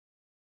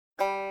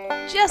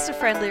Just a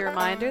friendly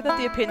reminder that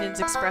the opinions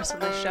expressed on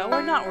this show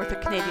are not worth a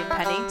Canadian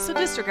penny, so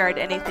disregard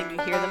anything you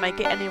hear that might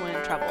get anyone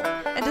in trouble.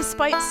 And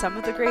despite some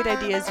of the great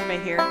ideas you may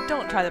hear,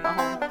 don't try them at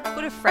home.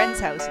 Go to a friend's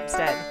house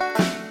instead.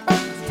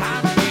 It's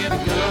time to get a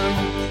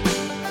gun.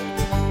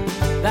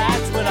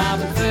 That's what I've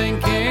been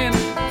thinking.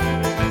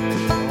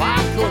 Well, I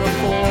could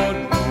afford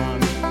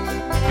one.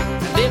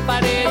 And if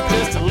I did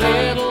just a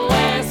little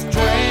less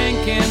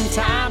drinking,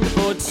 time to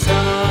put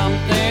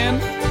something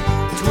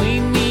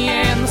between me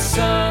and the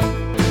sun.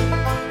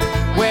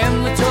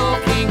 When the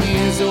talking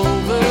is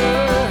over,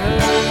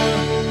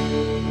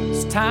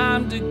 it's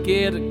time to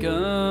get a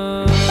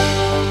gun.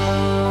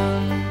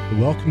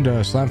 Welcome to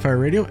Slamfire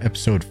Radio,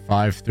 episode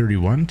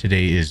 531.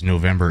 Today is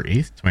November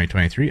 8th,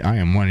 2023. I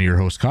am one of your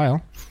hosts,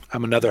 Kyle.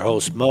 I'm another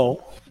host,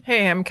 Mo.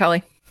 Hey, I'm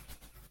Kelly.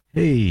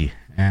 Hey,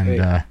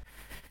 and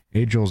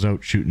Angel's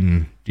out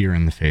shooting deer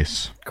in the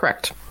face.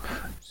 Correct.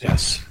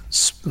 Yes,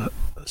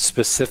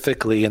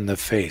 specifically in the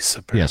face,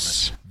 apparently.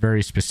 Yes,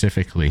 very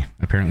specifically.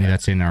 Apparently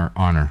that's in our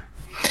honor.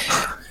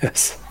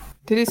 Yes.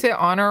 Did he say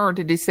honor or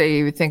did he say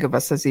he would think of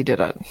us as he did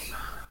it?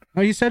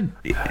 Oh, you said,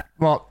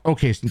 well,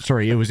 okay,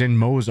 sorry, it was in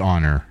Mo's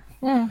honor.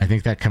 I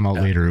think that came out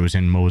later. It was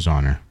in Mo's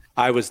honor.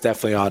 I was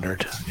definitely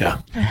honored. Yeah.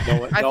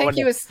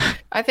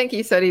 I think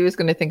he said he was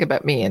going to think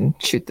about me and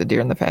shoot the deer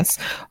in the face.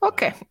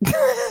 Okay.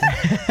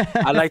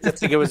 I like to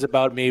think it was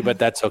about me, but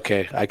that's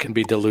okay. I can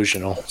be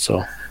delusional.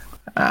 So.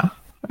 Oh,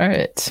 all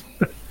right.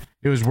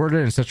 It was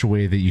worded in such a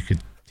way that you could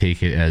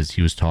take it as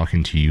he was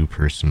talking to you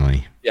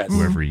personally. Yes.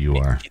 Whoever you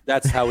are.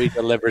 That's how he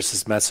delivers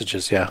his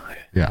messages. Yeah.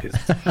 Yeah.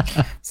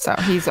 So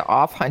he's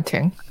off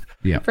hunting.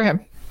 Yeah. Good for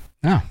him.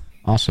 Oh,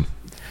 awesome.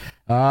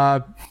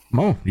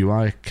 Mo, you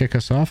want to kick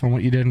us off on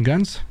what you did in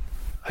guns?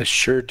 I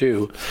sure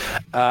do.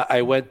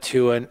 I went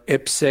to an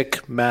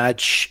IPSC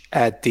match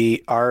at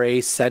the RA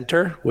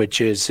Center,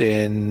 which is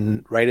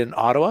right in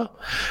Ottawa.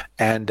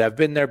 And I've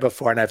been there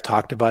before and I've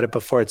talked about it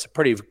before. It's a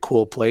pretty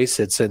cool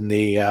place. It's in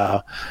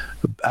the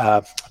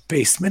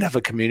basement of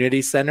a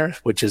community center,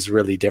 which is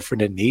really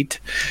different and neat.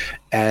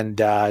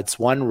 And it's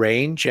one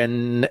range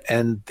and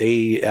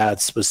they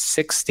it was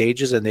 6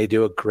 stages and they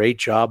do a great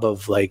job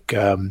of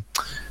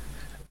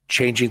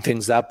changing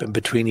things up in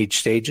between each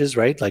stages,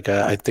 right?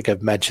 I think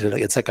I've mentioned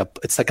it. It's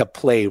like a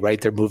play,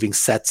 right? They're moving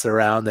sets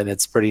around, and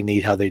it's pretty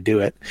neat how they do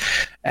it.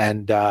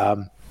 And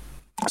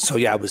so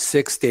yeah, it was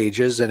 6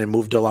 stages, and it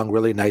moved along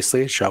really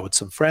nicely. I shot with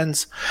some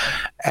friends,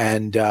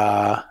 and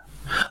the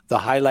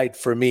highlight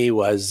for me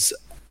was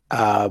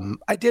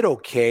I did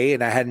okay,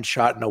 and I hadn't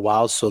shot in a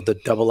while, so the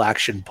double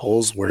action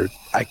pulls were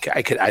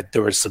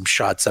there were some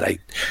shots that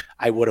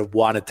I would have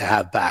wanted to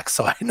have back.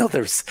 So I know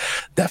there's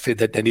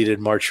definitely that I needed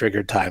more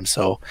trigger time.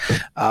 So,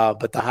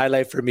 but the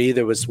highlight for me,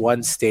 there was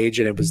one stage,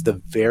 and it was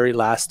the very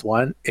last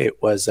one.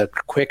 It was a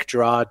quick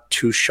draw,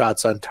 2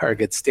 shots on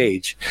target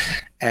stage,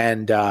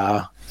 and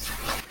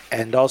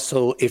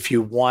also if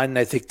you won,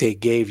 I think they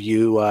gave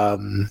you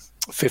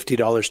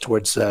 $50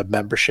 towards a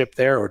membership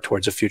there, or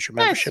towards a future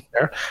membership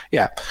there.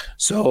 Yeah.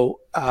 So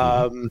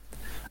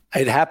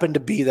it happened to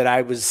be that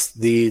I was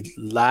the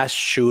last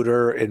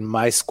shooter in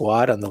my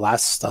squad on the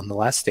last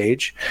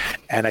stage,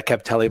 and I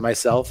kept telling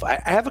myself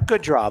I have a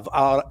good draw.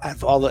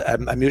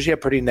 I'm usually a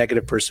pretty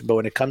negative person, but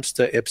when it comes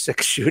to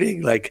IPSC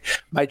shooting,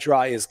 my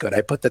draw is good. I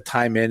put the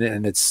time in,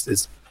 and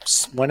it's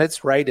when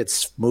it's right, it's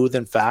smooth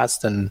and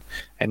fast and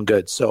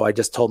good. So I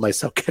just told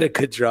myself, get a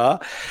good draw,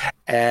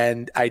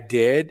 and I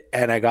did,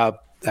 and I got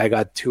 2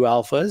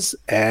 alphas,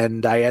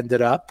 and I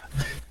ended up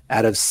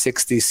out of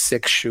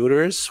 66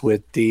 shooters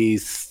with the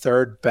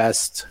 3rd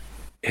best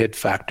hit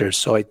factor.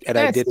 So I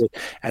did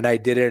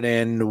it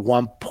in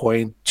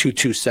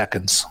 1.22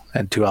 seconds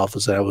and 2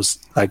 alphas, and I was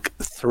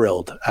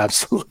thrilled,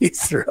 absolutely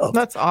thrilled.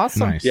 That's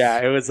awesome. Nice. Yeah,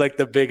 it was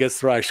the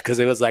biggest rush, because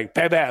it was bam,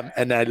 bam,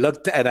 and I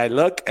look,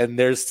 and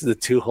there's the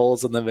 2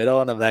 holes in the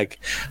middle, and I'm like,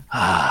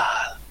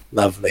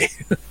 lovely.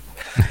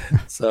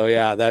 So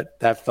yeah,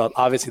 that felt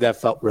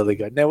really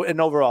good. And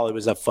overall, it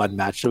was a fun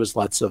match. There was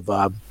lots of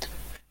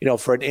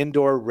for an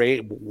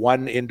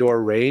one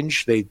indoor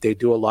range, they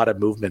do a lot of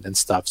movement and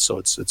stuff, so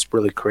it's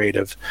really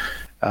creative.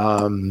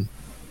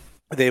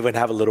 They even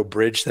have a little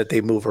bridge that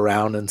they move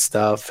around and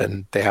stuff,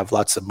 and they have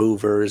lots of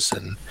movers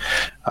and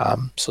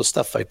so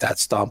stuff like that,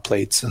 stomp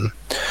plates, and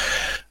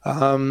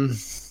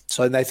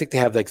so I think they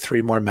have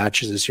 3 more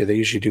matches this year. They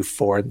usually do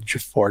 4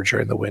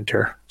 during the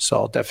winter, so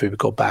I'll definitely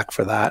go back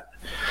for that.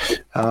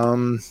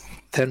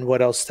 Then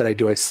what else did I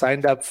do? I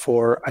signed up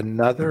for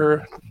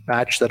another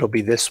match that'll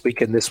be this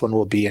week, and this one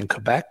will be in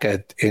Quebec,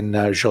 in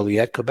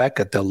Joliette, Quebec,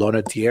 at the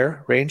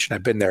Lonetier range, and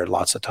I've been there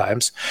lots of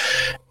times.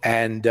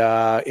 And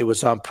it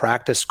was on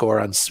Practice Score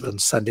on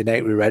Sunday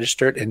night. We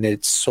registered, and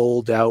it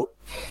sold out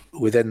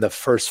within the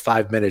first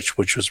 5 minutes,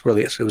 which was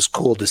it was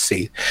cool to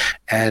see.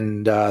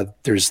 And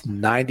there's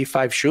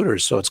 95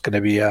 shooters, so it's going to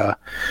be a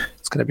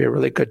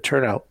really good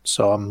turnout.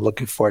 So I'm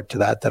looking forward to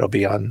that. That'll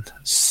be on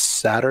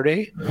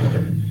Saturday.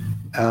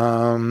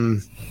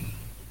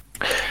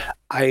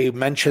 I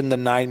mentioned the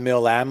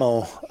 9mm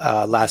ammo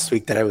last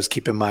week that I was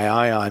keeping my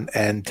eye on,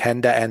 and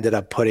Tenda ended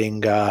up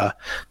putting the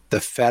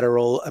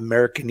Federal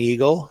American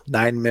Eagle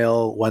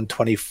 9mm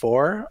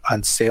 124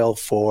 on sale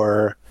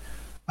for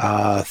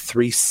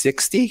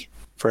 $360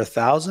 for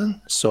 $1,000.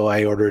 So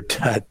I ordered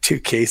 2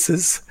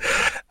 cases,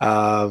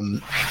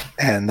 and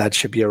that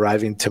should be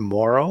arriving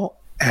tomorrow.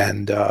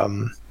 And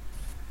I've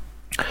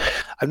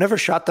never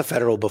shot the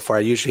Federal before.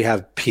 I usually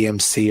have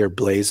PMC or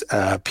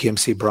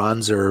PMC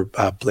Bronze or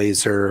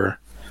Blazer.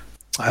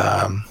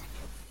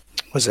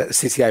 Was it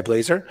CCI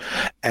Blazer?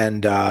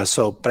 And but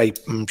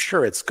I'm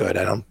sure it's good.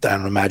 I don't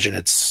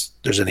imagine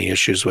there's any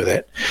issues with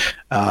it.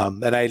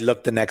 And I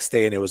looked the next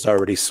day and it was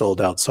already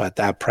sold out. So at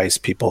that price,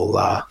 people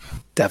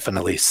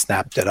definitely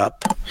snapped it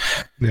up.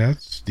 Yeah,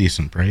 it's a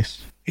decent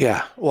price.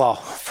 Yeah, well,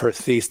 for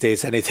these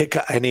days, any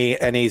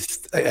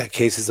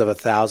cases of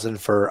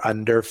 1,000 for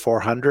under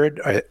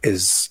 400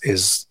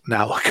 is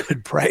now a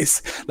good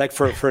price. Like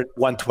for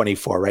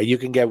 124, right? You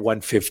can get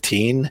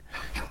 115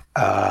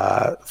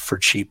 for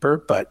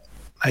cheaper, but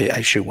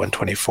I shoot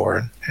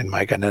 124 in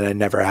my gun, and I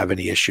never have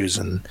any issues,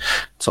 and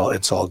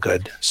it's all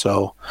good.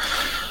 So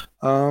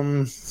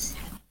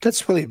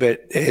that's really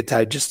it.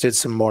 I just did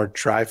some more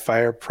dry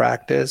fire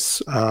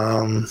practice.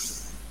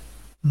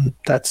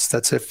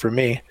 That's it for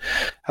me.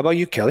 How about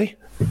you, Kelly?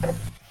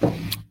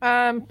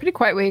 Pretty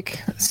quiet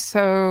week.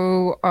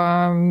 So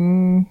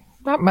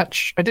not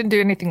much. I didn't do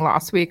anything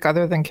last week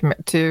other than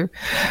commit to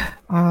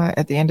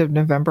at the end of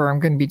November I'm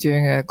going to be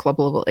doing a club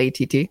level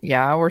ATT.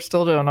 Yeah, we're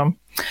still doing them.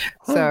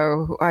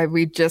 So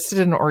we just did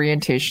an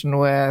orientation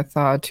with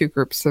 2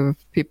 groups of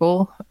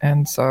people,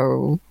 and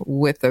so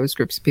with those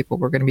groups of people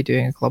we're going to be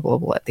doing a club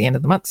level at the end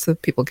of the month so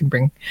people can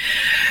bring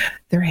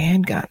their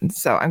handguns.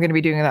 So I'm going to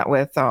be doing that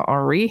with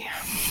Henri,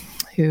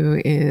 who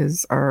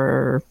does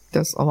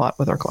a lot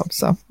with our club.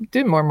 So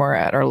doing more and more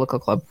at our local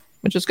club,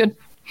 which is good.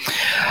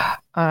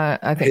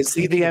 I think is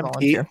he the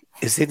MD?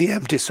 Is he the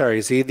MD? Sorry,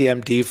 is he the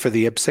MD for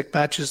the IPSC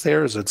matches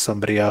there, or is it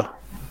somebody else?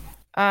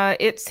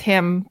 It's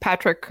him.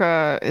 Patrick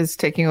is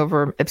taking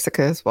over IPSC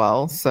as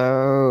well.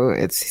 So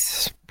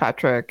it's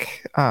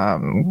Patrick,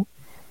 who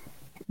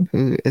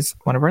is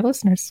one of our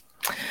listeners.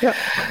 Yeah.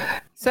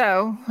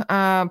 So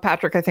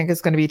Patrick, I think, is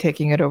going to be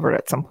taking it over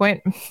at some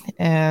point.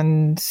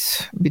 And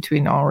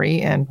between Henri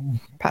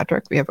and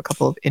Patrick, we have a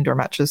couple of indoor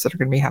matches that are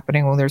going to be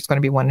happening. Well, there's going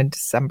to be one in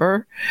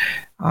December.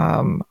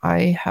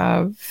 I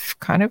have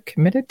kind of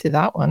committed to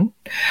that one.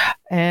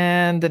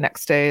 And the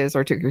next day is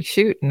our 2-degree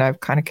shoot, and I've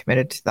kind of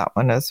committed to that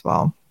one as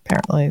well.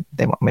 Apparently,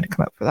 they want me to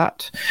come out for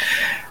that.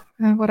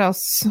 What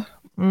else?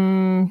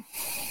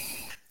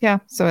 Yeah,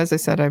 so as I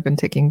said, I've been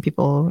taking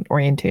people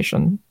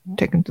orientation,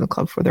 taking them to the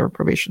club for their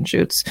probation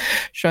shoots,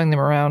 showing them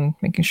around,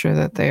 making sure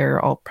that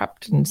they're all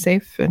prepped and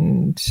safe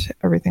and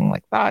everything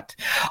like that.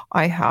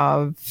 I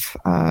have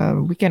a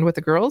weekend with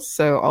the girls,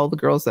 so all the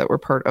girls that were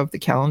part of the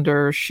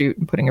calendar shoot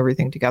and putting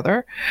everything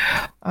together.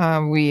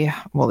 The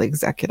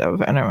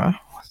executive, anyway.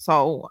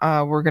 So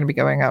we're going to be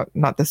going out,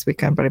 not this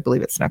weekend, but I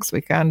believe it's next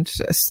weekend.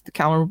 The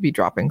calendar will be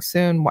dropping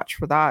soon. Watch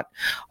for that.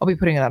 I'll be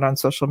putting that on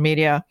social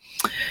media.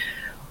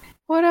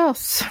 What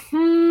else?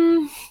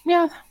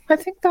 Yeah, I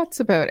think that's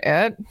about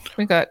it.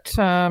 We got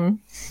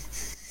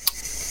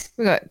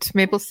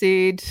Maple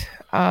Seed,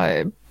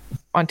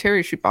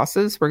 Ontario Shoot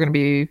Bosses.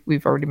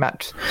 We've already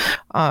met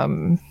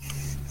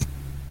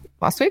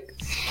last week,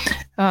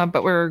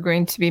 but we're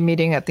going to be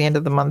meeting at the end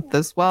of the month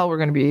as well. We're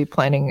going to be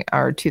planning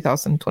our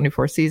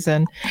 2024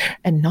 season,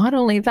 and not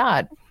only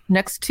that,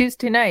 next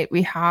Tuesday night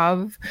we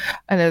have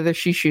another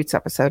She Shoots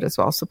episode as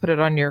well. So put it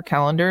on your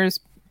calendars.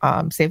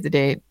 Save the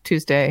date,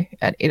 Tuesday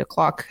at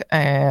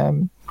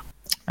 8:00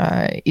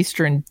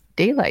 Eastern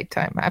Daylight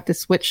Time. I have to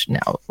switch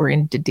now. We're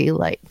into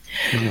daylight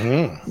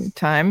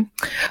time.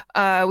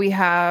 We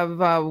have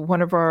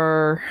one of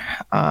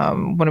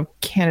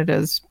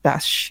Canada's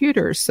best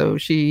shooters. So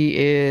she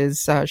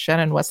is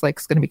Shannon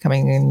Westlake's going to be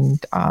coming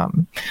and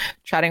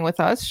chatting with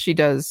us. She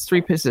does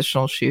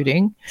 3-positional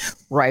shooting,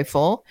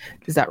 rifle.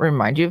 Does that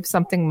remind you of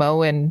something,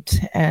 Mo and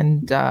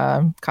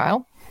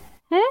Kyle?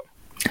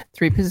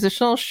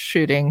 3-positional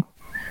shooting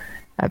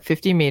at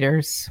 50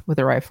 meters with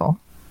a rifle.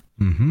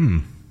 Mm-hmm.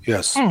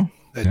 Yes,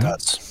 it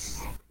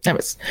does.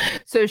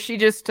 So she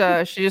just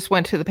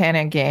went to the Pan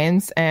Am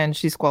Games and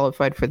she's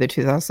qualified for the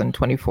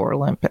 2024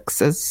 Olympics.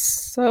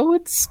 So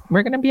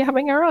we're going to be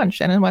having her on,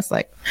 Shannon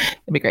Westlake.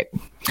 It'll be great.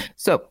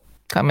 So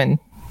come and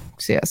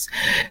see us.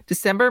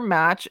 December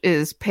match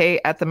is pay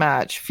at the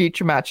match.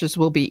 Future matches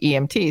will be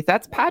EMT.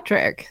 That's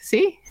Patrick.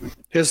 See?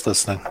 He's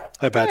listening.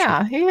 I bet you.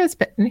 Yeah,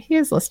 he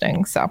is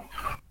listening. So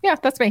yeah,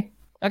 that's me.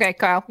 Okay,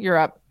 Kyle, you're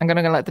up. I'm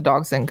going to let the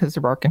dogs in because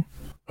they're barking.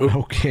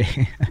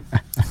 Okay.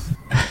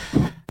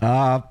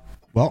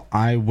 Well,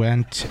 I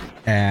went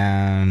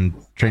and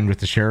trained with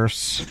the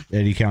sheriffs,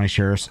 Eddie County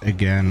Sheriffs,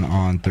 again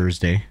on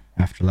Thursday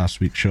after last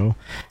week's show.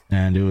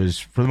 And it was,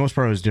 for the most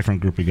part, it was a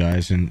different group of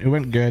guys, and it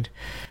went good.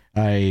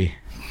 I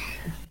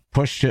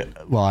pushed it.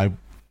 Well,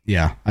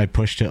 Yeah, I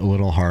pushed it a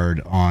little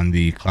hard on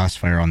the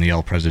classifier on the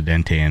El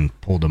Presidente and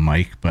pulled a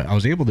mic, but I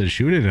was able to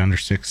shoot it in under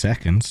 6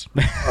 seconds.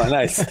 Oh,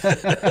 nice.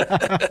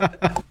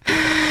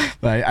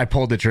 But I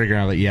pulled the trigger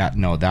and I was like, yeah,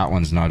 no, that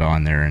one's not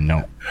on there. And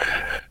no.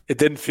 It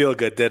didn't feel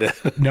good, did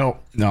it? No,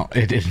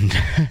 it didn't.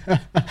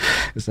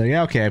 It's like,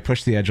 yeah, okay, I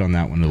pushed the edge on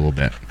that one a little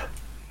bit.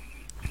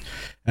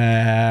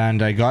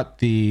 And I got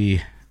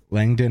the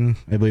Langdon,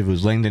 I believe it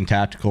was Langdon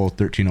Tactical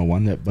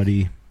 1301 that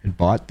Buddy had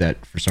bought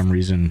that for some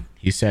reason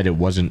he said it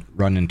wasn't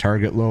running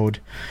target load.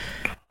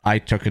 I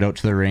took it out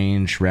to the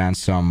range, ran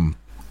some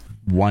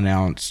 1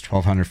 ounce,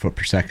 1200 foot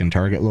per second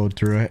target load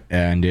through it,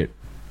 and it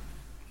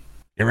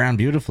ran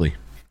beautifully.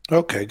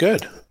 Okay,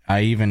 good.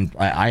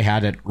 I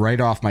had it right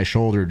off my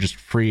shoulder, just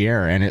free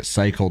air, and it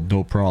cycled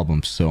no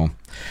problem. So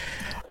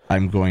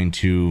I'm going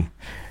to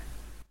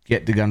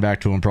get the gun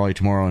back to him probably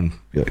tomorrow and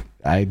be like,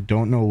 I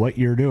don't know what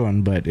you're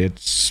doing, but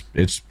it's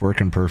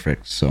working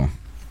perfect. So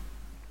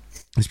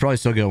he's probably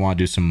still gonna want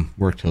to do some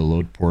work to the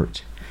load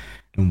port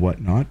and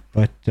whatnot.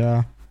 But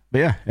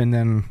yeah, and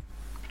then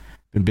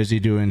been busy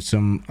doing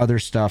some other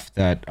stuff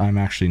that I'm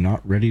actually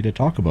not ready to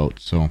talk about.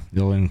 So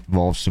it'll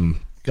involve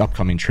some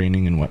upcoming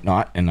training and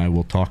whatnot, and I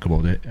will talk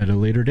about it at a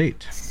later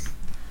date.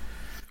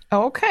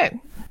 Okay.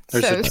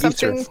 There's So a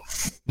teaser.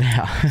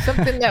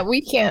 something that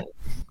we can't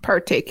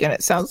partake in,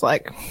 it sounds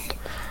like.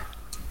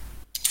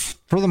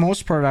 For the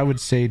most part, I would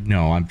say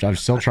no. I'm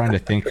still trying to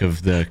think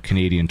of the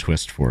Canadian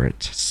twist for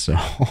it. So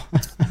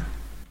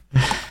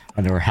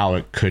I know how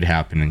it could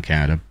happen in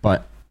Canada,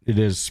 but it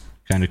is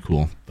kind of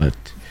cool.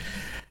 But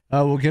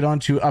we'll get on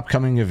to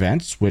upcoming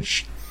events,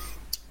 which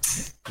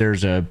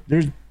there's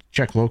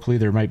check locally.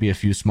 There might be a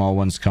few small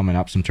ones coming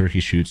up, some turkey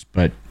shoots,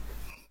 but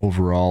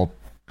overall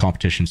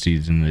competition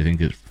season, I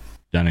think it's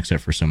done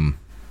except for some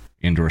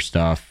indoor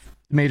stuff.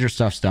 The major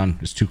stuff's done.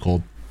 It's too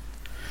cold.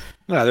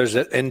 No, there's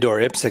indoor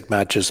IPSC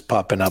matches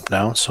popping up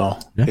now. So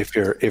Yeah. if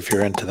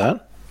you're into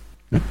that,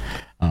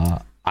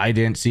 I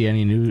didn't see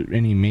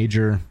any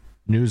major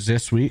news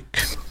this week.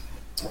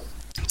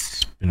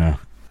 It's been a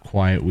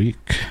quiet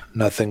week.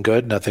 nothing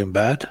good, nothing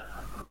bad.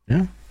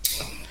 Yeah.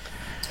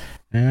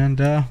 And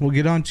we'll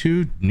get on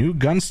to new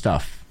gun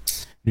stuff.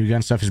 New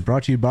gun stuff is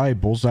brought to you by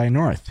Bullseye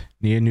North.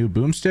 Need a new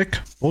boomstick?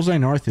 Bullseye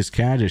North is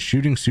Canada's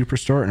shooting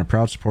superstore and a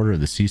proud supporter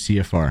of the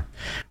CCFR,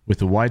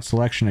 with a wide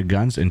selection of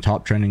guns and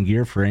top trending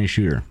gear for any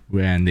shooter.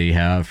 And they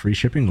have free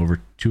shipping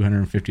over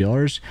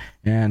 $250,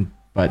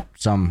 but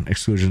some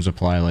exclusions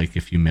apply, like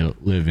if you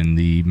live in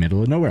the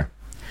middle of nowhere.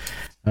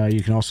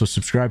 You can also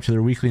subscribe to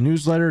their weekly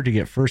newsletter to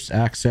get first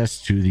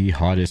access to the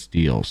hottest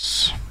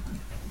deals.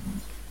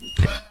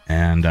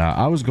 And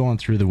I was going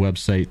through the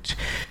website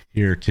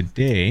here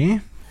today,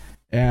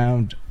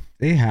 and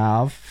they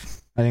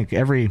have, I think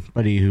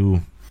everybody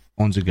who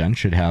owns a gun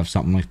should have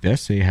something like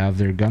this. They have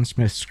their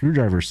gunsmith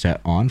screwdriver set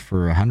on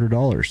for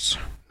 $100.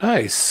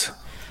 Nice.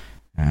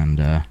 And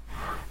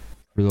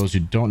for those who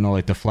don't know,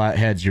 like the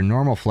flatheads, your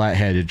normal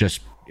flathead,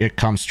 it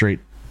comes straight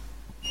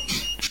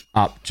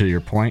up to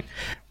your point.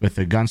 With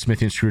the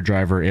gunsmithing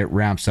screwdriver, it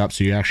ramps up,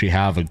 so you actually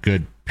have a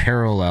good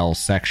parallel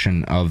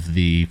section of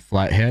the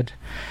flathead,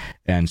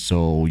 and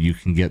so you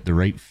can get the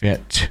right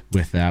fit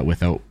with that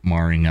without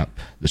marring up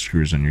the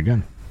screws on your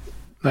gun.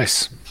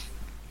 Nice.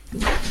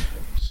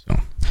 So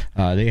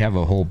they have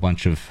a whole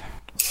bunch of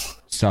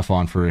stuff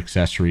on for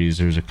accessories.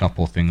 There's a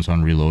couple things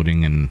on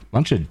reloading and a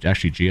bunch of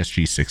actually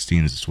GSG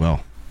 16s as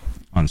well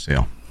on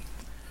sale.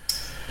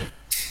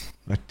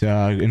 But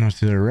to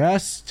the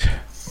rest,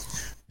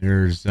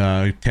 there's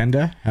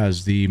Tenda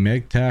has the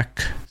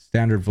Magtac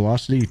standard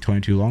velocity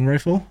 22 long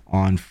rifle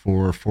on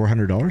for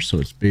 $400, so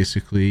it's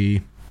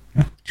basically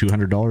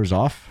 $200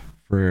 off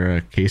for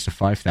a case of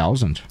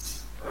 5,000.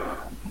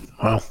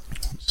 Wow.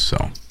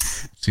 So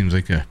seems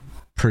like a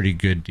pretty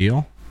good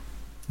deal.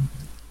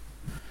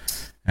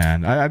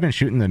 And I've been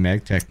shooting the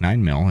Magtech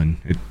 9mm,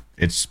 and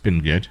it's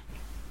been good.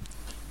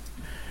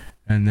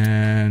 And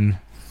then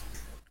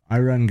I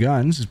Run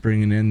Guns is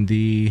bringing in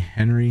the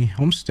Henry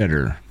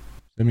Homesteader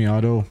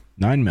semi-auto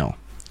 9mm.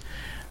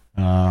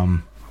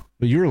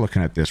 But you were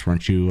looking at this,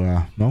 weren't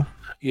you, Mo?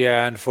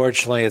 Yeah,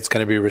 unfortunately, it's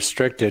going to be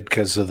restricted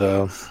because of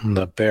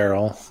the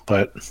barrel,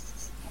 but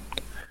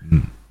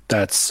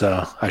that's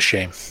a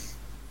shame.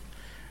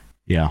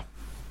 Yeah.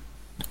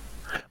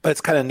 But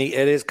it's kind of neat.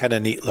 It is kind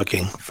of neat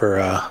looking for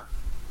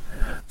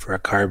a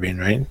carbine,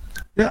 right?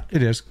 Yeah,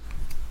 it is.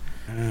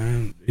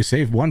 You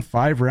save one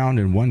 5-round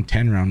and one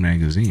 10-round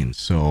magazine.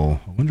 So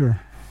I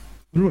wonder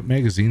what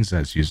magazines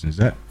that's using. It's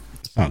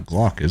not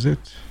Glock, is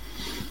it?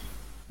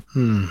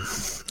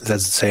 It doesn't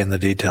say in the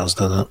details,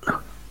 does it?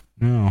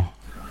 No.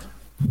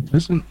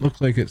 Doesn't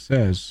look like it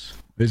says.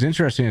 It's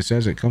interesting. It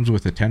says it comes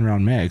with a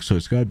 10-round mag, so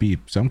it's got to be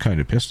some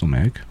kind of pistol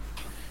mag.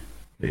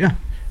 But yeah,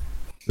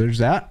 there's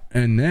that.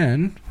 And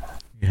then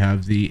you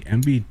have the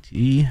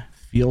MBT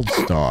Field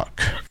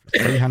Stock for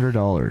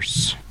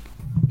 $300.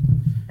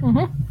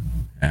 Mm-hmm.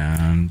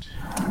 And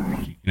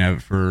you can have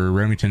it for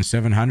Remington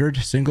 700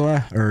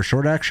 single or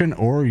short action,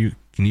 or you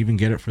can even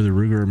get it for the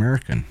Ruger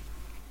American.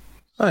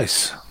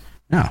 Nice.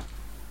 Yeah.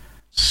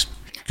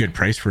 good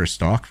price for a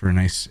stock, for a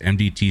nice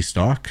MDT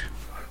stock.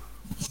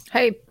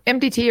 Hey,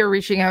 MDT are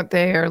reaching out.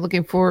 They are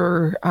looking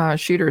for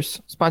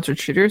shooters, sponsored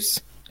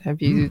shooters.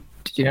 Did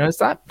you notice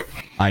that?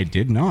 I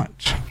did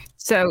not.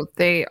 So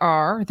they're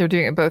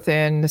doing it both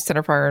in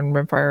Centerfire and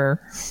Rimfire.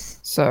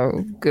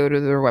 So go to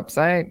their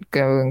website,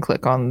 go and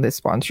click on the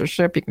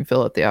sponsorship. You can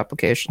fill out the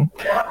application.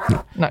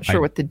 Not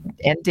sure what the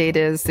end date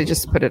is. They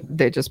just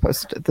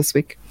posted it this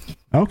week.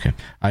 Okay.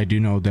 I do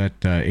know that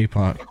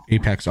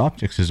Apex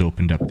Optics has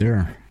opened up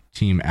their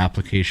team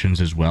applications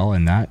as well,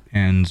 and that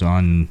ends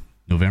on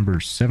November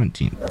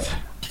 17th.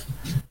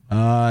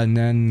 And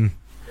then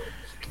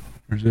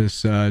there's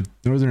this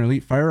Northern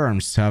Elite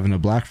Firearms having a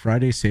Black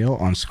Friday sale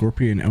on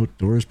Scorpion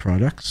Outdoors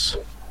products.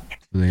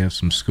 So they have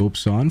some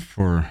scopes on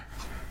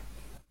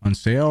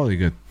sale. They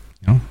got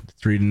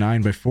 3 to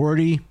 9 by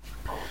 40,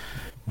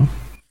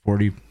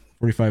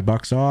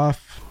 $45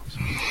 off.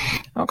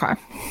 Okay.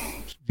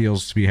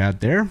 Deals to be had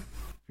there if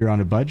you're on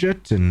a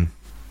budget, and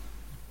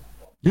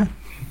yeah.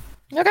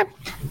 Okay.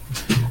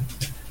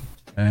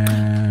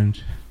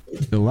 And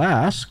the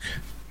Lask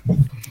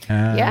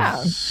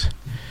has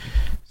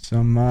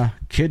some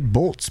Kid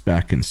bolts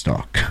back in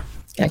stock.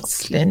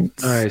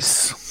 Excellent.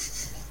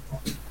 Nice.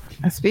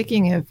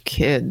 Speaking of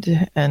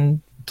Kid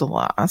and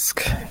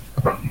Dlask,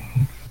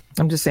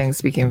 I'm just saying,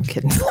 speaking of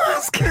Kid and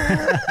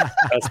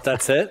Dlask.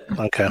 That's it?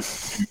 Okay.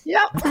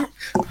 Yep.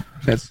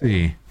 Let's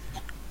see.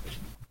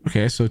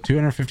 Okay, so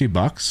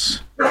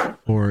 $250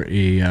 for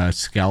a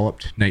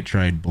scalloped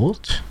nitride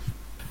bolt,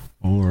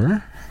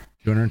 or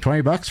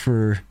 $220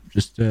 for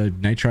just a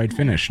nitride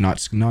finish, not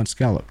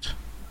scalloped.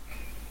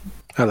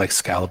 I like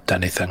scalloped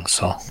anything,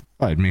 so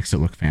Oh, it makes it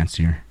look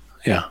fancier.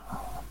 yeah.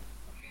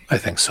 I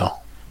think so.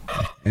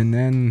 And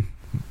then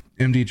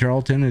MD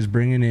Charlton is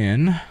bringing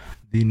in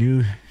the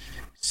new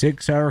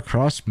Sig Sauer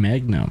Cross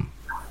Magnum.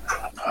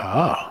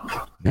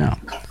 Oh. Yeah.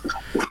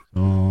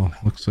 So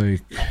looks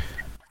like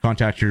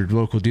contact your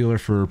local dealer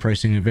for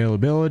pricing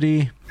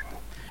availability.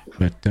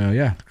 But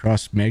yeah, the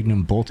Cross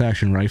Magnum bolt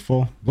action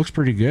rifle looks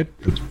pretty good.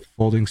 It's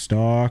folding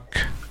stock.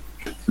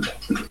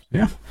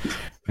 Yeah.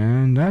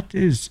 And that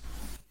is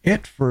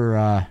it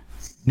for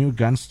new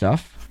gun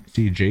stuff.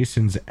 See,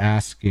 Jason's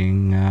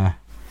asking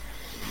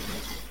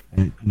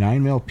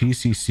 9mm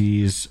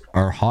PCCs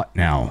are hot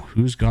now.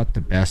 Who's got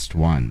the best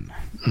one?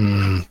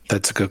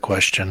 That's a good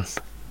question.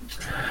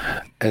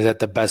 Is that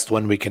the best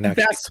one we can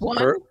actually Best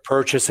one?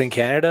 purchase in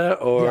Canada,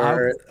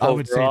 or I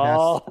would say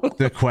overall? that's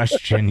the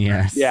question,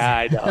 yes. Yeah,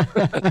 I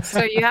know.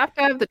 So you have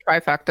to have the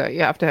trifecta.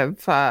 You have to have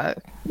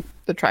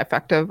the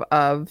trifecta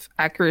of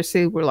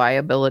accuracy,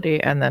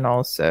 reliability, and then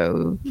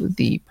also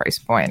the price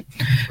point.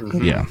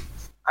 Yeah.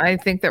 I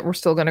think that we're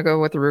still going to go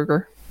with the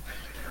Ruger.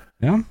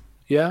 Yeah.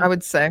 Yeah, I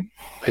would say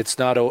it's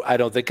not. I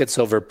don't think it's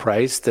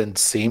overpriced and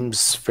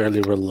seems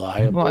fairly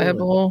reliable.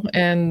 reliable,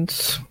 and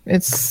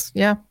it's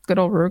good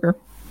old Ruger.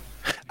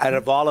 Out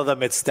of all of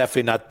them, it's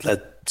definitely not,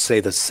 let's say,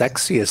 the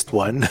sexiest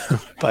one,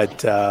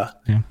 but Yeah.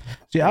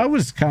 See, I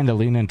was kind of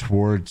leaning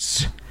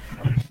towards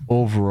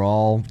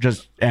overall,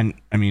 and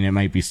I mean, it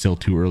might be still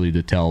too early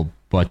to tell,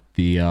 but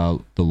the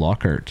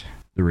Lockhart,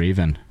 the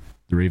Raven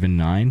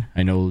 9.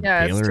 I know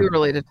Yeah, Taylor. it's too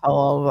early to tell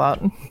all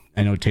about.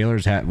 I know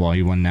Taylor's he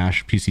won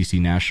PCC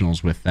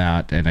Nationals with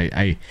that, and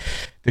I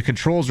the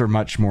controls are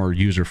much more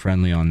user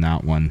friendly on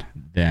that one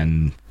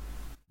than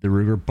the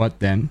Ruger. But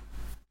then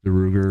the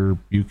Ruger,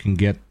 you can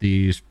get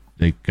these,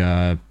 like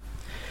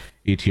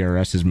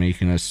ATRS is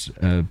making us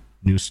a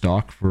new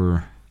stock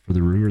for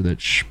the Ruger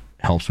that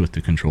helps with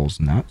the controls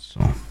and that.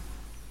 So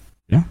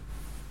yeah.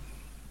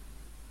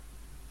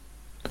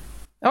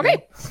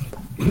 Okay.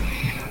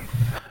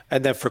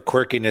 and then for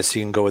quirkiness,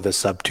 you can go with a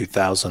sub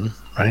 2000,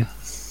 right?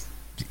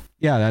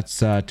 Yeah, that's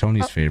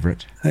Tony's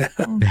favorite.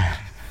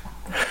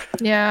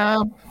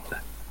 Yeah.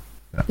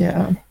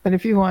 Yeah. But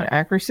if you want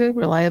accuracy,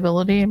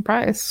 reliability, and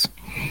price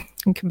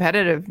and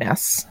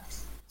competitiveness.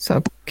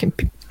 So,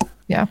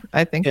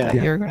 I think that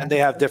you're going to. And they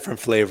have different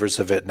flavors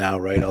of it now,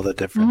 right? All the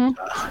different.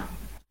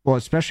 Well,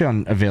 especially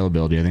on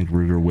availability, I think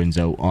Ruger wins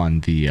out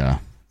on the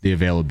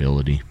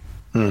availability.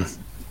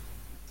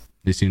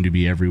 They seem to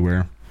be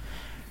everywhere.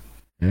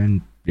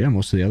 And yeah,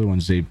 most of the other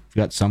ones, they've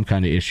got some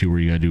kind of issue where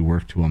you got to do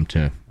work to them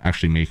to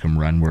actually make them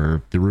run,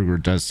 where the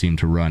Ruger does seem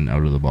to run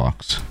out of the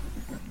box.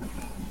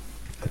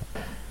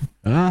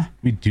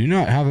 We do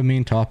not have a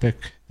main topic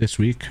this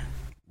week.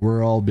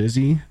 We're all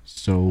busy,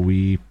 so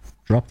we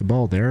dropped the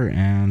ball there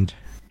and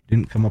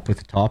didn't come up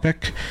with a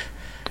topic.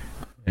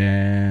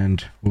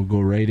 And we'll go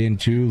right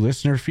into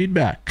listener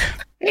feedback.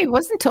 Hey,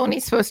 wasn't Tony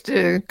supposed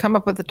to come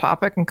up with a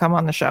topic and come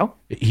on the show?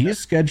 He is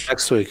scheduled.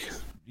 Next week.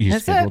 He's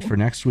That's scheduled it. for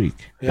next week.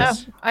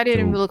 Yes. No, I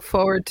didn't So- look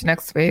forward to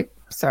next week.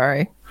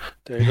 Sorry.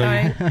 There you go.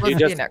 Sorry. Let's You see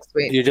just, next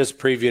week. you just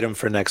previewed them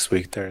for next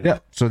week. There. Yeah,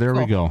 so there we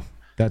Cool. go.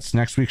 That's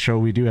next week's show.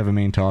 We do have a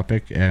main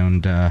topic,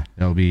 and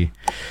there'll be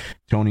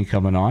Tony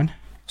coming on.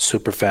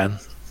 Super fan.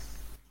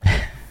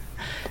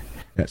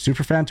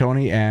 Superfan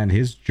Tony and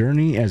his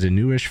journey as a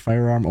newish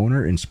firearm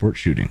owner in sport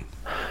shooting.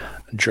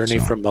 Journey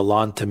So- from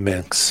Milan to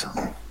Minsk.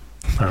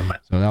 So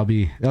that'll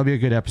be a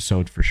good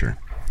episode for sure.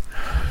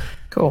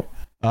 Cool.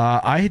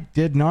 I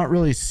did not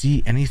really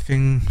see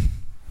anything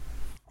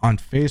on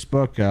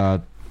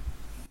Facebook.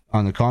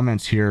 On the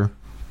comments here,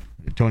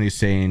 Tony's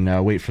saying,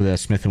 wait for the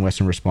Smith &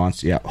 Wesson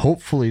response. Yeah,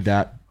 hopefully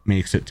that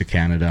makes it to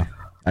Canada.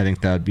 I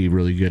think that would be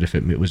really good if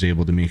it was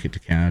able to make it to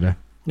Canada.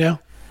 Yeah.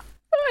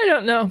 I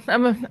don't know.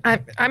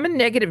 I'm a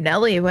negative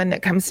Nelly when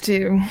it comes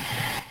to.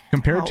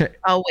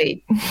 I'll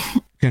wait.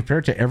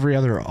 Compared to every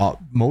other,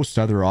 most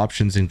other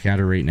options in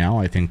Canada right now,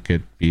 I think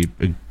it'd be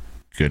a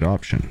good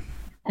option.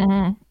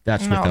 Mm-hmm.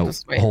 That's without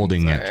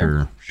holding it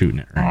or shooting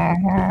it.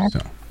 Right? So.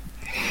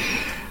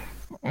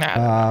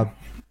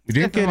 We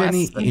didn't get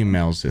any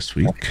emails this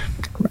week.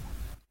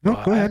 No,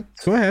 go ahead.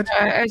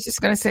 I was just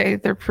going to say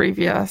their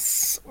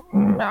previous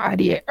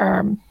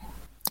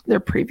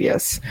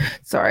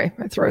sorry,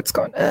 my throat's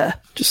going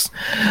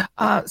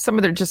some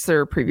of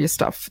their previous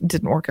stuff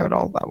didn't work out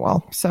all that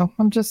well, so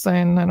I'm just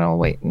saying that I'll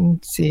wait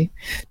and see.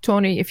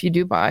 Tony, if you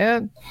do buy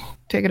it,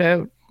 take it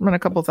out, run a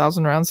couple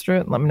thousand rounds through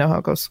it, and let me know how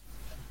it goes.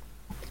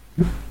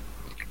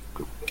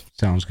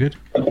 Sounds good.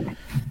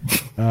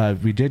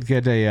 We did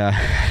get a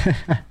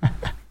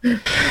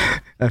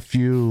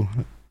few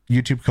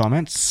YouTube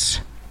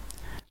comments.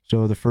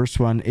 So the first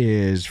one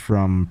is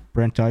from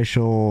Brent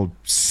Eichel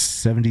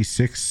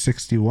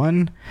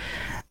 7661.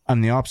 I'm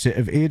the opposite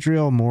of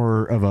Adriel,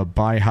 more of a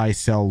buy high,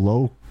 sell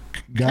low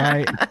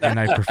guy, and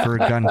I prefer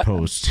gun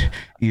post.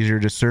 Easier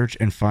to search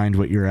and find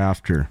what you're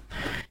after.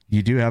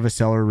 You do have a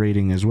seller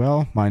rating as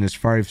well. Mine is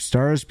 5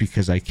 stars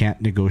because I can't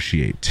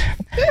negotiate.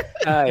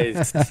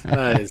 Nice.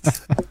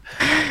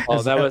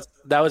 Oh, that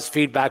was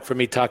feedback for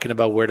me talking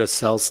about where to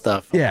sell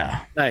stuff. Yeah.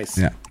 Nice.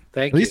 Yeah.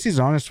 Thank At you. least he's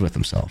honest with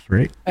himself,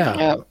 right?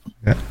 Yeah.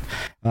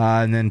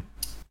 And then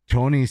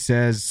Tony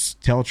says,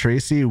 tell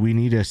Tracy we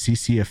need a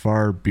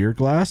CCFR beer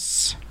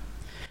glass.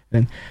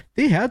 And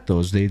they had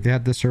those. They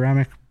had the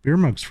ceramic beer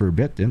mugs for a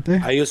bit, didn't they?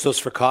 I use those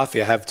for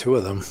coffee. I have 2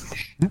 of them.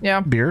 Yeah.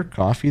 Beer,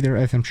 coffee.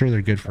 I'm sure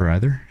they're good for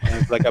either. I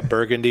have like a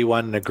burgundy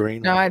one and a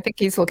green No, one. I think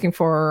he's looking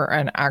for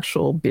an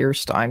actual beer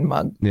stein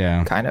mug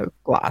kind of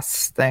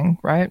glass thing,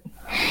 right?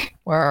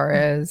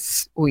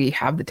 Whereas we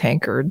have the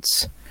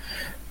tankards,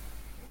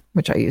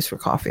 which I use for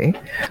coffee.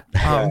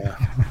 Yeah.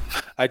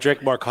 I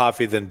drink more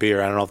coffee than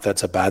beer. I don't know if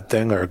that's a bad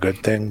thing or a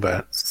good thing,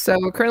 but So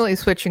we're currently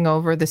switching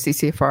over the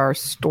CCFR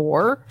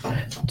store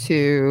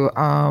to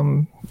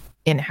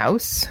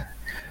in-house,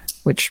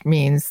 which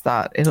means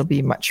that it'll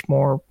be much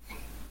more.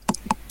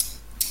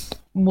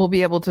 We'll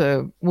be able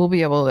to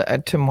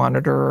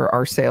monitor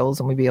our sales,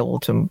 and we'll be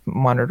able to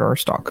monitor our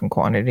stock and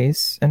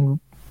quantities. And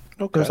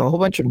there's a whole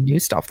bunch of new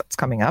stuff that's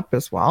coming up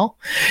as well.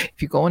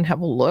 If you go and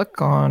have a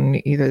look on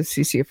either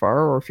CCFR,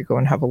 or if you go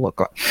and have a look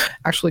on,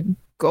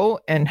 go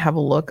and have a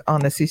look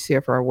on the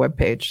CCFR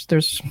webpage.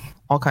 There's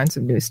all kinds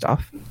of new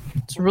stuff.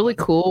 It's really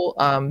cool.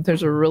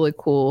 There's a really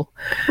cool,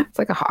 it's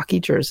like a hockey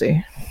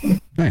jersey.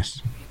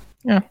 Nice.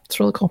 Yeah, it's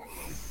really cool.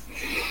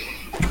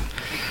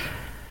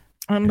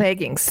 And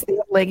leggings. They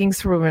have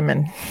leggings for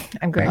women.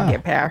 I'm going to get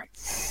a pair.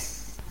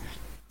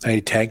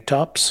 any tank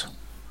tops?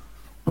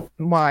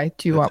 Why?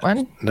 Do you want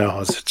one?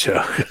 No, it's a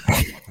joke.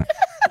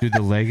 Do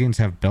the leggings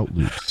have belt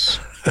loops?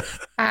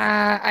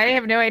 I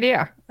have no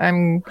idea.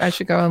 I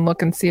should go and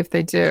look and see if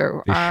they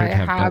do. They should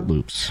have belt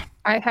loops.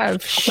 I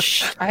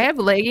have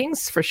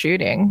leggings for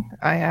shooting.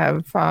 I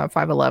have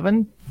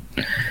 511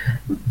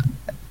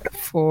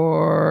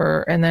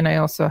 and then I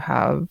also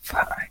have,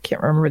 I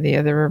can't remember the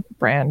other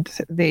brand.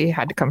 They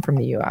had to come from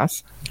the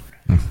US.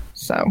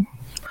 So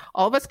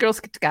all of us girls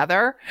get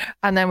together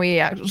and then we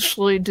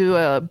actually do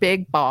a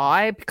big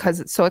buy because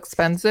it's so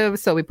expensive.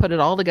 So we put it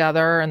all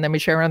together and then we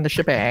share on the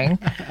shipping.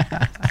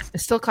 It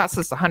still costs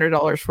us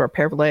 $100 for a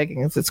pair of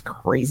leggings. It's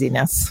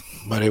craziness.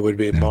 But it would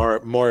be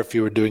more if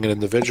you were doing it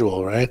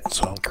individual, right?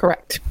 So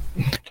correct.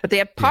 But they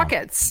have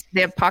pockets.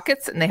 They have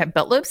pockets and they have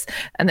belt loops,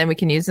 and then we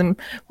can use them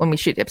when we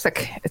shoot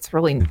dipstick. It's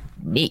really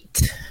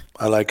neat.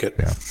 I like it.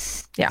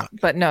 Yeah.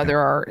 But no, there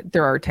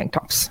are tank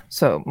tops.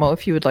 So Mo,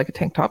 if you would like a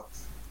tank top,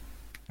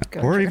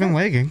 or even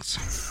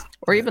leggings,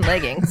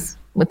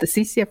 with the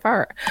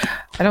CCFR.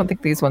 I don't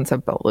think these ones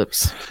have belt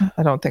loops.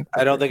 I don't think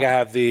I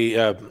have the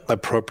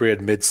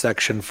appropriate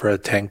midsection for a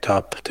tank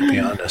top, to be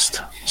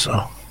honest.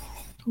 So,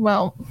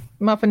 well,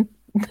 Muffin,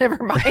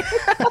 never mind.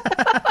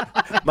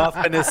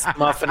 Muffin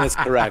is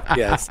correct.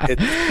 Yes,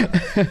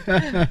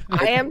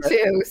 I am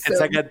too. So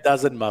it's like a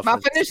dozen muffins.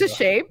 Muffin is a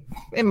shape,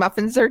 and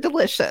muffins are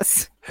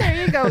delicious.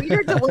 There you go.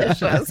 You're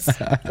delicious.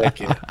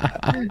 Thank you.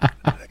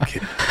 Thank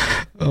you.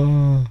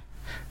 Oh.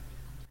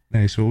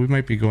 Nice. Well, we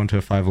might be going to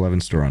a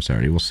 511 store on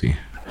Saturday. We'll see.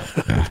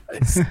 Yeah.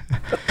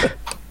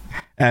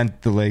 And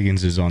the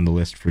leggings is on the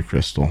list for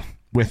Crystal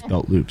with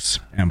belt loops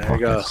and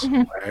pockets.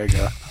 There you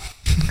go.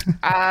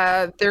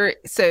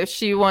 So if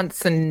she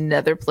wants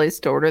another place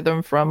to order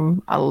them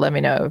from, let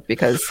me know,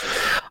 because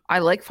I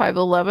like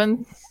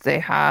 511. They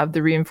have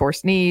the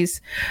reinforced knees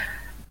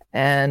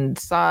and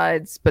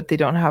sides, but they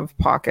don't have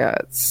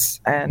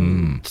pockets.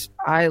 And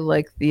I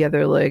like the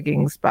other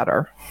leggings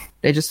better.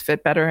 They just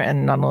fit better,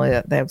 and not only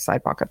that, they have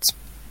side pockets.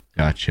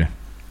 Gotcha.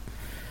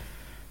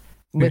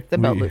 With the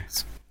belt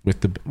loops.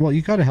 Well,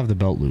 you got to have the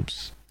belt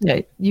loops.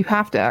 Yeah, you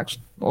have to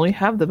actually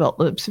have the belt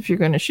loops if you're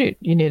going to shoot.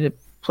 You need a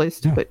place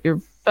to put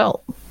your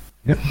belt.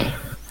 Yep.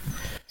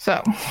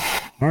 So,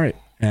 All right.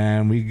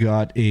 And we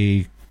got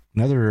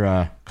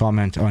another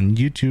comment on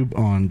YouTube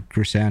on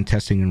Grisan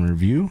Testing and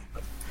Review.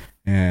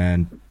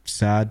 And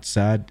Sad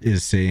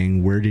is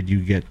saying, where did you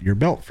get your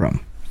belt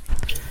from?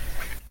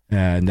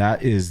 And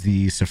that is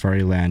the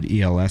Safariland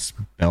ELS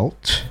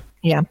belt.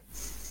 yeah.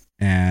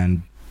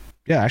 And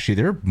yeah, actually,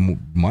 they're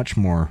much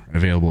more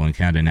available in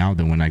Canada now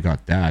than when I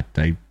got that.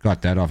 I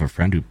got that off a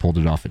friend who pulled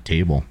it off a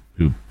table.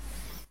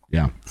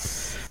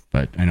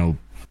 But I know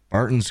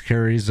Barton's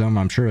carries them.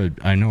 I'm sure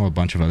I know a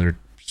bunch of other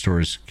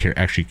stores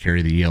actually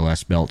carry the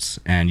ELS belts,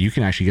 and you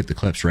can actually get the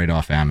clips right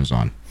off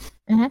Amazon.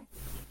 Mm-hmm.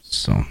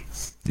 So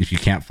if you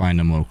can't find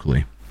them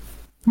locally.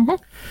 Mm-hmm.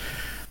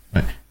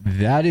 But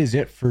that is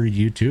it for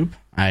YouTube.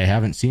 I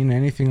haven't seen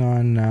anything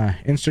on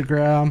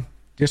Instagram.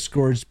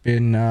 Discord's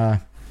been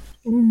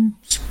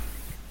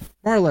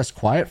more or less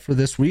quiet for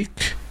this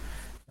week.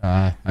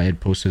 I had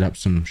posted up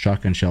some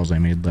shotgun shells I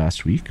made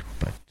last week,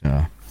 but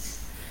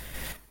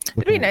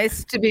It'd be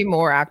nice to be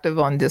more active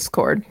on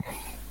Discord.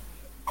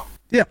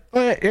 yeah,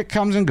 it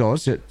comes and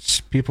goes.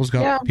 It's people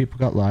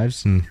got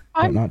lives and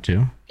whatnot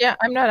too. Yeah,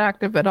 I'm not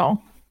active at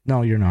all.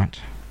 No, you're not.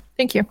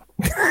 Thank you.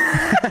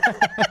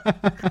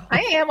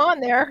 I am on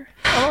there.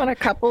 I'm on a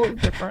couple of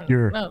different.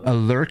 You're a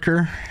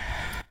lurker.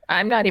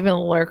 I'm not even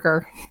a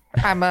lurker.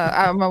 I'm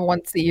a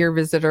once a year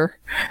visitor.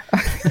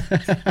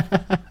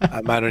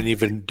 I don't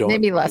even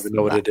Maybe less even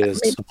know what it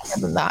is. Maybe more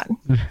than that.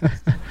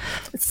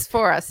 It's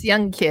for us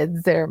young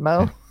kids, there,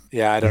 Mo.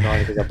 Yeah, I don't know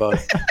anything about.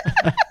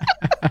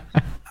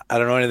 I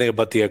don't know anything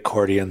about the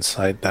accordions.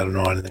 I don't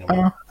know anything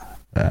about.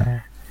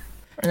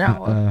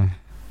 No.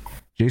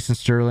 Jason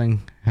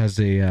Sterling has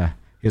a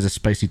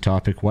spicy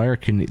topic. Why are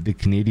the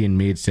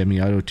Canadian-made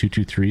semi-auto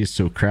 223s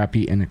so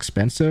crappy and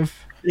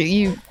expensive?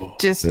 You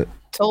just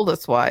told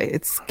us why.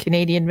 It's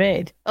Canadian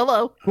made.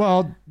 Hello.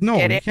 Well, no,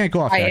 Kidding. we can't go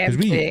off that because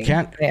we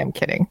can't. I am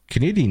kidding.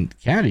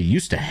 Canada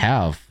used to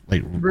have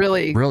like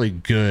Really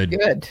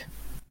good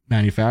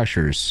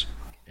manufacturers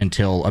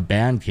until a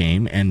ban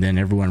came, and then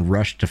everyone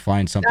rushed to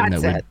find something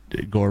that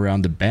would go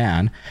around the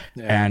ban,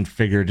 and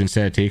figured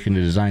instead of taking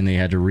the design, they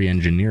had to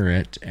re-engineer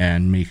it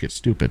and make it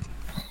stupid.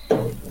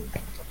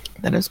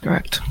 That is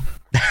correct.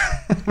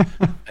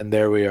 And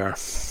there we are.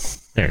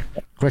 There,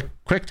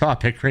 quick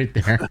topic right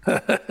there.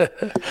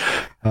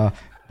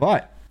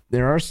 But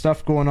there are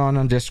stuff going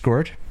on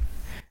Discord,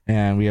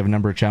 and we have a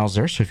number of channels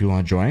there. So if you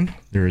want to join,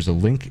 there is a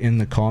link in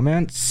the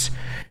comments,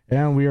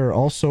 and we are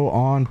also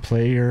on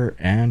Player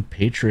and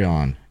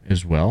Patreon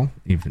as well.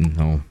 Even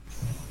though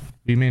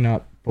we may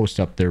not post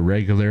up there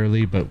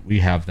regularly, but we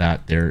have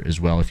that there as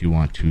well if you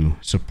want to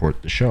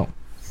support the show.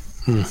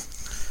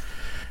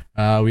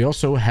 We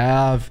also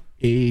have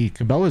a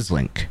Cabela's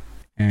link,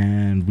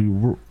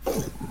 and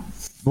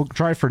we'll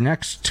try for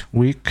next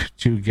week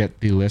to get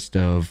the list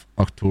of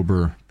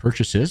October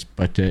purchases.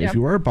 But if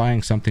you are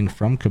buying something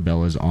from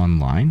Cabela's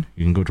online,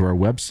 you can go to our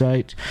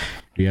website.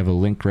 We have a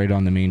link right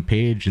on the main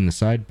page in the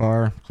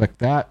sidebar. Click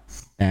that,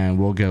 and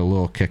we'll get a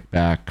little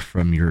kickback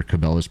from your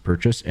Cabela's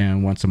purchase.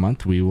 And once a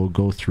month, we will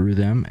go through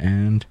them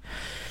and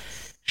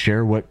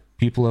share what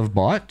people have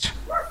bought.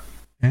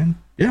 And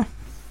yeah.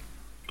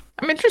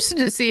 I'm interested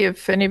to see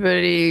if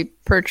anybody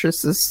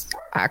purchases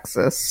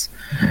Axis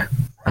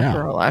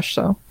after our last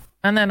show.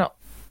 And then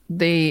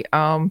the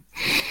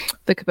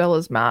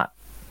Cabela's mat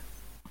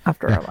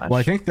after our last. Well,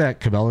 I think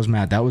that Cabela's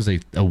mat, that was a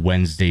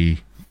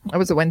Wednesday. It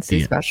was a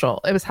Wednesday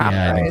special. It was half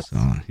price.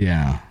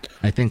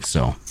 I think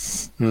so.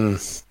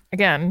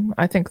 Again,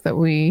 I think that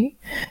we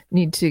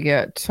need to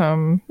get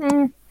some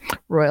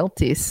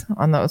royalties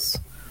on those.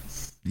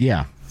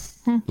 Yeah.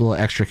 A little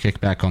extra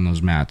kickback on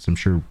those mats. I'm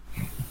sure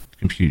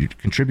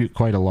contribute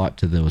quite a lot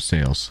to those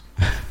sales.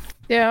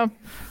 Yeah,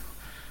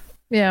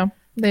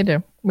 they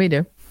do. We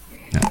do.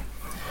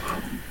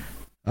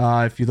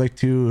 If you'd like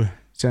to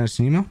send us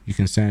an email, you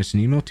can send us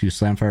an email to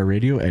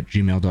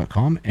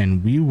slamfireradio@gmail.com,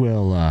 and we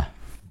will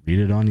read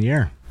it on the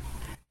air.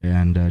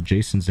 And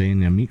Jason's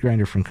saying a meat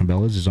grinder from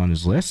Cabela's is on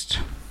his list.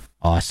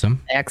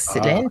 Awesome.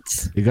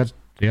 Excellent. They got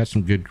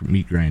some good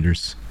meat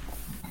grinders.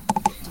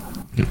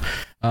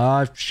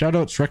 Shout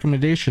outs,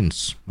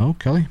 recommendations. Oh,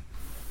 Kelly.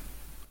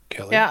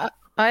 Yeah,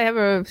 I have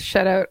a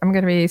shout out. I'm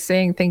going to be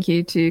saying thank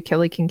you to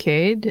Kelly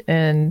Kincaid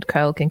and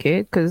Kyle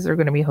Kincaid because they're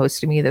going to be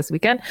hosting me this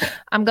weekend.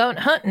 I'm going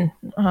hunting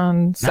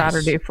on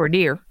Saturday for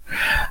deer.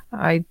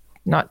 I'm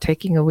not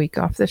taking a week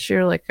off this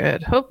year like I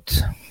had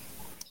hoped,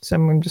 so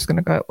I'm just going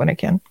to go out when I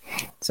can.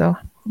 So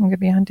I'm going to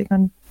be hunting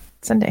on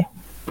Sunday.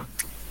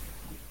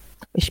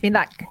 Wish me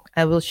luck.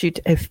 I will shoot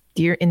a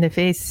deer in the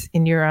face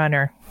in your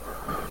honor.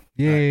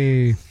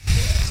 Yay.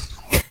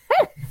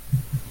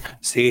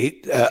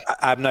 See,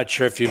 I'm not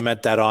sure if you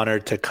meant that honor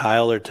to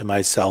Kyle or to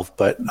myself,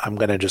 but I'm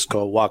going to just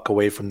walk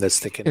away from this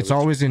thinking it's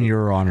always in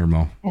your honor,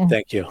 Mo.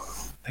 Thank you.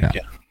 Thank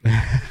you.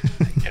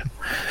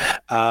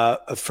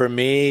 For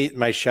me,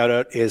 my shout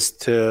out is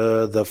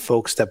to the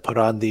folks that put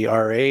on the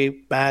RA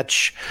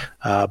match,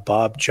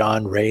 Bob,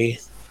 John, Ray.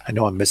 I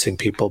know I'm missing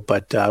people,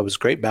 but it was a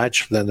great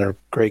match. Then they're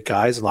great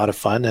guys, a lot of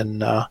fun,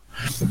 and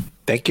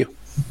thank you.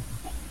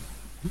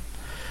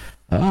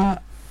 I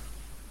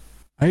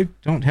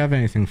don't have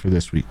anything for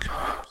this week.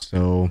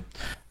 So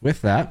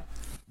with that,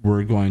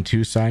 we're going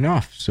to sign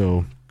off.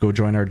 So go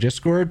join our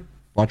Discord,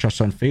 watch us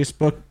on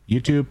Facebook,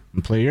 YouTube,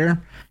 and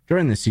Player.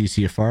 Join the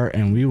CCFR,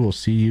 and we will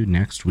see you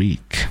next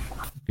week.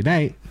 Good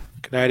night.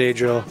 Good night,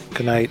 Adriel.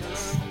 Good night,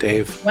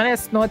 Dave.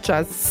 Buenas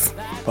noches.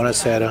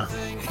 Buonasera.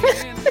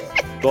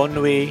 Bonne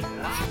nuit.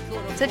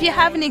 So if you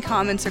have any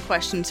comments or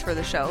questions for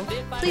the show,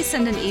 please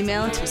send an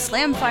email to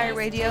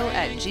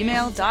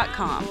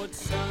slamfireradio@gmail.com.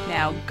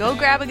 Now go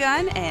grab a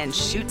gun and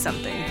shoot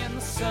something.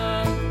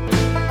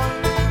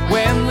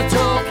 When the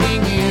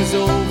talking is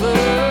over,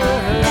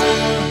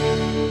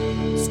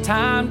 it's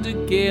time to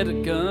get a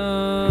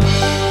gun.